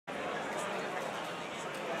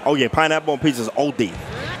Oh yeah, pineapple on pizza is OD.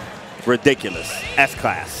 Ridiculous.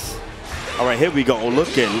 S-class. All right, here we go. Oh,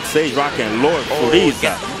 look at SaGe rocking Lord for these.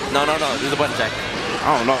 Yeah. No. This is a button check.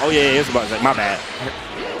 I don't know. Oh yeah, it's a button check. My bad.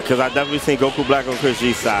 Because I definitely seen Goku Black on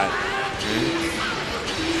ChrisG's side.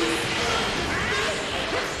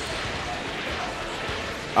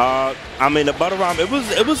 I mean the butter ramen,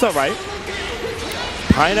 it was all right.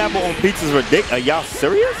 Pineapple on pizza is ridiculous. Are y'all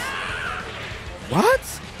serious? What?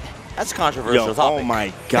 That's a controversial Yo, topic. oh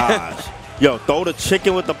my gosh. Yo, throw the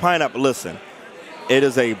chicken with the pineapple. Listen, it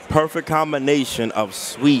is a perfect combination of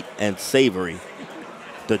sweet and savory.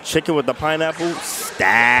 The chicken with the pineapple,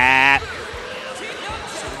 stat.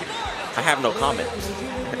 I have no comment.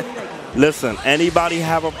 Listen, anybody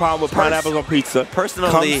have a problem with pineapples on pizza?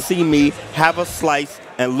 Personally, come see me, have a slice,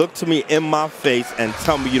 and look to me in my face and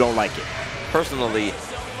tell me you don't like it. Personally,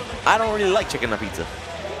 I don't really like chicken on pizza.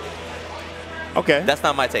 Okay. That's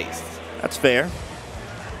not my taste. That's fair.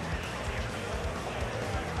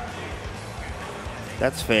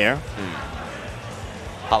 That's fair.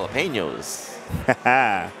 Jalapenos.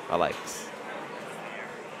 Haha. I like.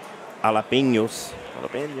 Jalapenos.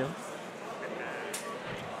 Jalapeno.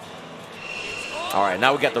 All right,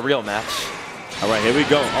 now we got the real match. All right, here we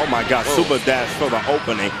go. Oh my God, Whoa. super dash for the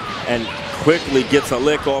opening, and quickly gets a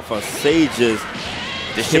lick off of SaGe's.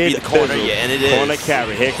 This should be the corner, fizzle. yeah, and it is. Corner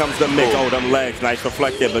carry. Here comes the mix. Oh, them legs, nice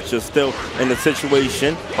reflected, but you're still in the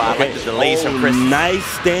situation. But I like the delays from Chris. Nice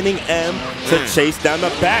standing M to chase down the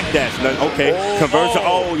back dash. Okay, conversion.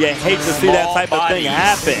 Oh, you hate to see that type of thing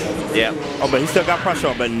happen. Yeah. Oh, but he still got pressure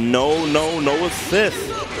on, but no assist.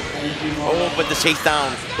 Oh, but the chase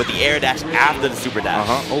down with the air dash after the super dash.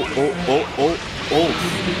 Oh,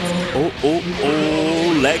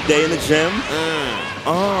 leg day in the gym.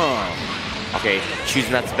 Okay,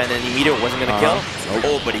 choosing not to spend any meter, wasn't going to kill. Nope.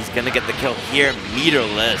 Oh, but he's going to get the kill here,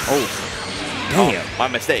 meterless. Oh, damn. My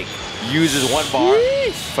mistake. Uses one bar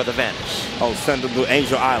for the vanish. Oh, send him to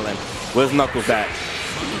Angel Island. Where's Knuckles at?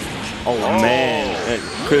 Oh, man.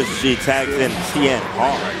 ChrisG tags in TN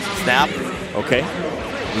hard. Snap. Okay.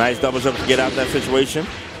 Nice double jump to get out of that situation.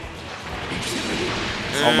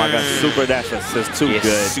 Oh my God, super dash assist, too good.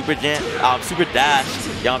 Super dash,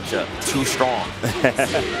 Yamcha, too strong.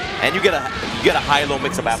 And you get a high-low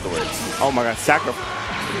mix-up afterwards. Oh my God,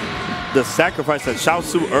 the sacrifice at Shao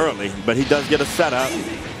Su early, but he does get a setup.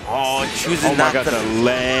 Oh, chooses oh my not God, to. the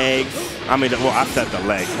legs. I mean, well, I said the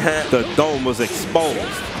legs. The dome was exposed.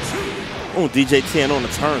 Oh, DJ TN on the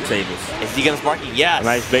turntables. Is he gonna spark it? Yes. A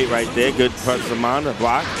nice bait right there. Good pressure of mine to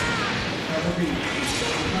block.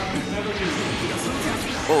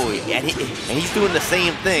 Oh, and he's doing the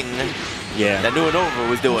same thing that New and Over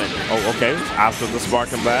was doing. Oh, okay. After the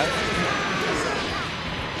sparking blast.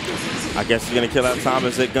 I guess he's going to kill that time.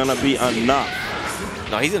 Is it going to be enough?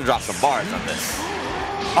 No, he's going to drop some bars on this.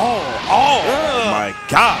 Oh my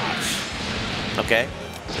gosh. Okay.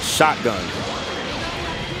 Shotgun.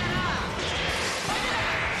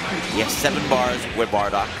 He has 7 bars with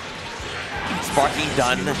Bardock. Sparking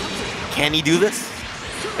done. Can he do this?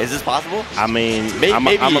 Is this possible? I mean, I'm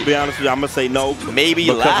going to be honest with you. I'm going to say no. Maybe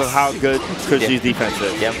because of how good ChrisG's defense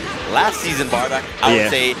is. Yep. Last season, Bardock, I would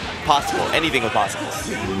say possible. Anything was possible.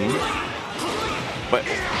 But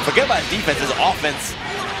forget about his defense. His offense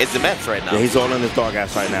is immense right now. Yeah, he's all in his dog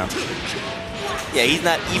ass right now. Yeah, he's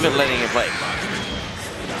not even letting him play.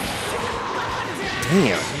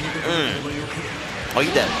 Damn. Oh,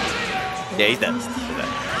 he's dead. Yeah, he's dead. He's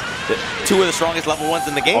dead. 2 of the strongest level 1s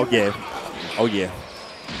in the game. Oh, yeah. Oh, yeah.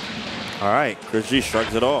 All right, ChrisG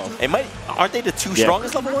shrugs it off. Aren't they the 2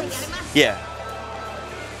 strongest level 1s? Yeah.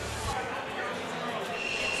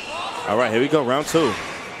 All right, here we go, round 2.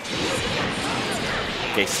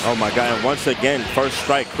 Okay. Oh my God, and once again, first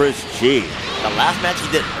strike, ChrisG. The last match he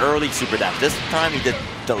did early super dash. This time he did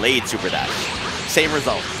delayed super dash. Same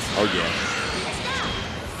result. Oh yeah.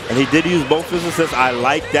 And he did use both his assists. I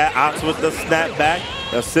like that. Ops with the snapback.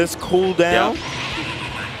 Assist cooldown. Yep.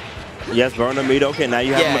 Yes, burn the meat. Okay, now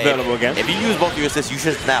you have him available again. If you use both your assists, you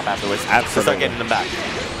should snap afterwards. Absolutely. To start getting them back.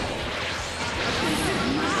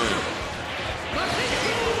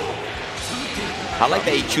 I like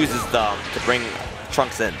that he chooses to bring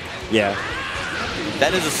Trunks in. Yeah.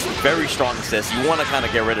 That is a very strong assist. You want to kind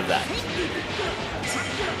of get rid of that.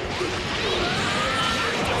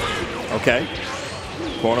 Okay.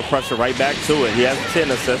 Corner pressure right back to it. He has a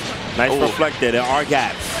 10 assist. Nice reflected. There are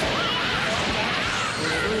gaps.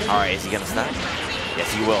 All right, is he going to snap?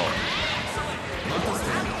 Yes, he will.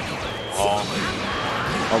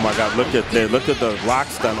 Oh my God, look at the rock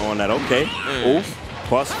stun on that. Okay. Oof.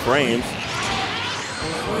 Plus frames.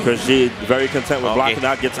 ChrisG very content with blocking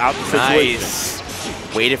out, gets out the situation.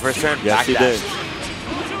 Nice. Waited for his turn. Yes, he did.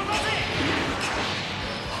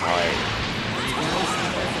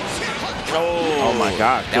 Oh my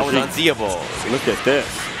God. That was unseeable. Look at this.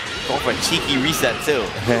 Going for a cheeky reset, too.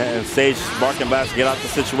 And SaGe barking back to get out the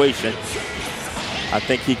situation. I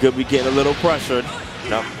think he could be getting a little pressured.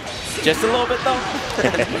 No. Just a little bit, though.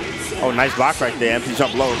 Oh, nice block right there. Empty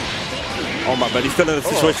jump low. Oh, my, but he's still in the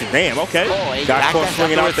situation. Damn, okay. Got caught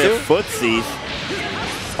swinging out there. Footsies.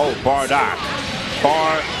 Oh, Bardock.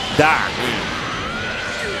 Bardock.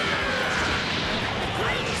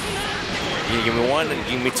 You give me one and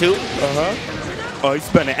give me two? Oh, he's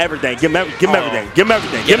spending everything. Give him everything. Give him everything. Give him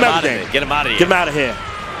everything. Give him everything. Get him out of here. Get him out of here.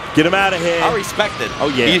 Get him out of here. I respect it. Oh,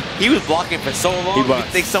 yeah. He was blocking for so long. He was.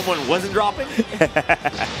 You think someone wasn't dropping?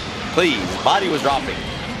 Please. Body was dropping.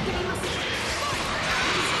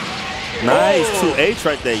 Nice. 2H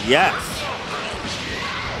right there. Yes.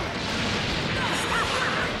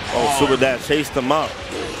 Oh, super dash chased him up.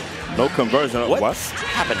 No conversion. What's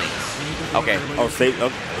happening? Okay. Oh, save.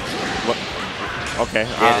 What? Okay.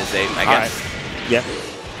 Yeah, it is safe, I guess. Right. Yeah.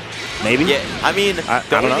 Maybe? Yeah, I mean,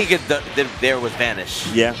 the only thing there was Vanish.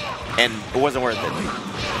 Yeah. And it wasn't worth it.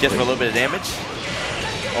 Just for a little bit of damage.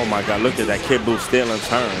 Oh my God, look at that Kid Buu stealing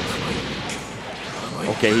turns.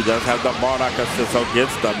 Okay, he does have the Bardock assist, so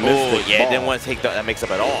gets the Mystic yeah, ball. didn't want to take that mix up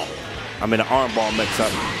at all. I mean, the arm ball mix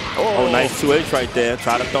up. Oh, nice 2H right there.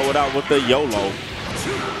 Try to throw it out with the YOLO.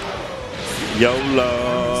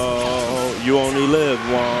 YOLO, you only live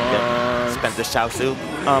once. Yeah. Spent the Xiaosu.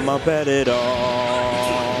 I'ma bet it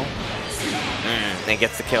all. And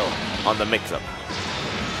gets the kill on the mix-up.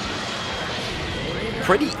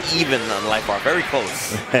 Pretty even on life bar, very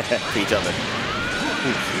close to each other.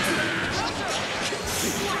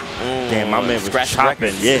 Damn, my man was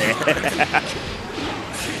chopping. Yeah.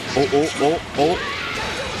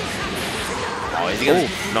 Oh, is he gonna?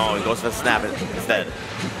 No, he goes for the snap instead.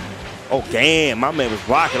 Oh, damn, my man was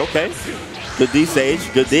blocking. Okay. Good D,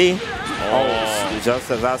 SaGe. Good D. Oh,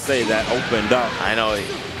 just as I say, that opened up. I know.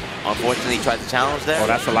 Unfortunately, he tried to challenge there. Oh,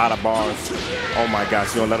 that's a lot of bars. Oh, my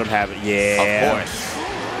gosh. You don't let him have it. Yeah. Of course.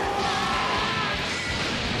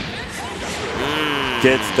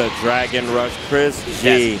 Gets the Dragon Rush. NyChrisG.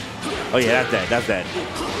 Yes. Oh, yeah, that's that. That's that.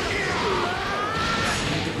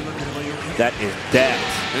 That is that.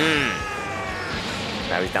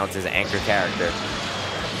 Now he's down to his anchor character.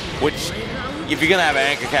 Which, if you're going to have an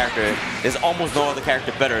anchor character, there's almost no other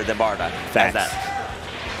character better than Bardock. Facts. That.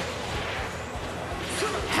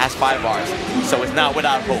 Has 5 bars, so it's not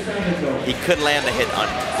without hope. He could land the hit on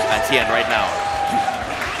Tien right now.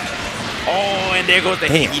 Oh, and there goes the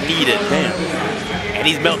hit he needed. Damn. And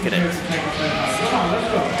he's milking it.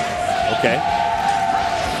 Okay.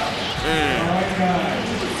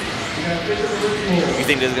 You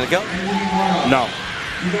think this is going to kill? No.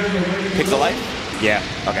 Pixel life? Yeah.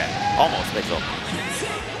 Okay. Almost pixel.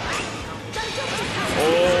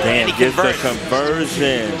 Damn, gets the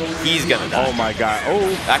conversion. He's gonna die. Oh my God.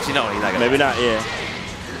 Oh. Actually, no, he's not gonna. Maybe not, yeah.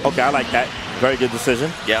 Okay, I like that. Very good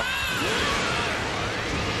decision. Yeah.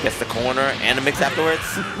 Gets the corner and a mix afterwards.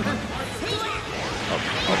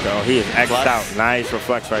 Okay, oh, he is X'd out. Nice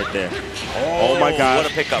reflex right there. Oh my God.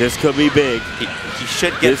 What a pickup. This could be big. He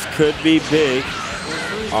should get. This could be big.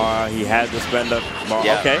 He had to spend a ball.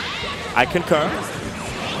 Yeah. Okay, I concur.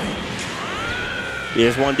 He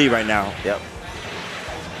is 1D right now. Yep.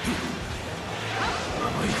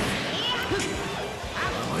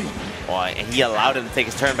 Oh, and he allowed him to take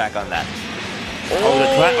his turn back on that.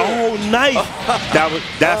 Oh, nice.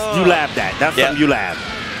 That's you laughed at. That's something you laughed.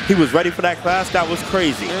 He was ready for that class. That was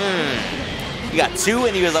crazy. He got 2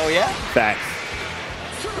 and he was, oh yeah? Facts.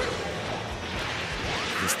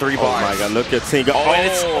 It's 3 bars. Oh my God, look at Team Go. Oh, and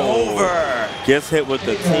it's over. Gets hit with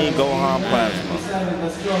the Team Gohan plasma.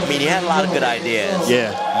 I mean, he had a lot of good ideas.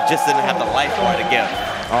 Yeah. He just didn't have the life bar to give.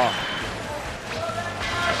 Oh.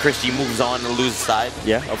 NyChrisG moves on to lose side.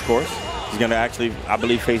 Yeah, of course. He's going to actually, I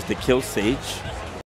believe, face the kill SaGe.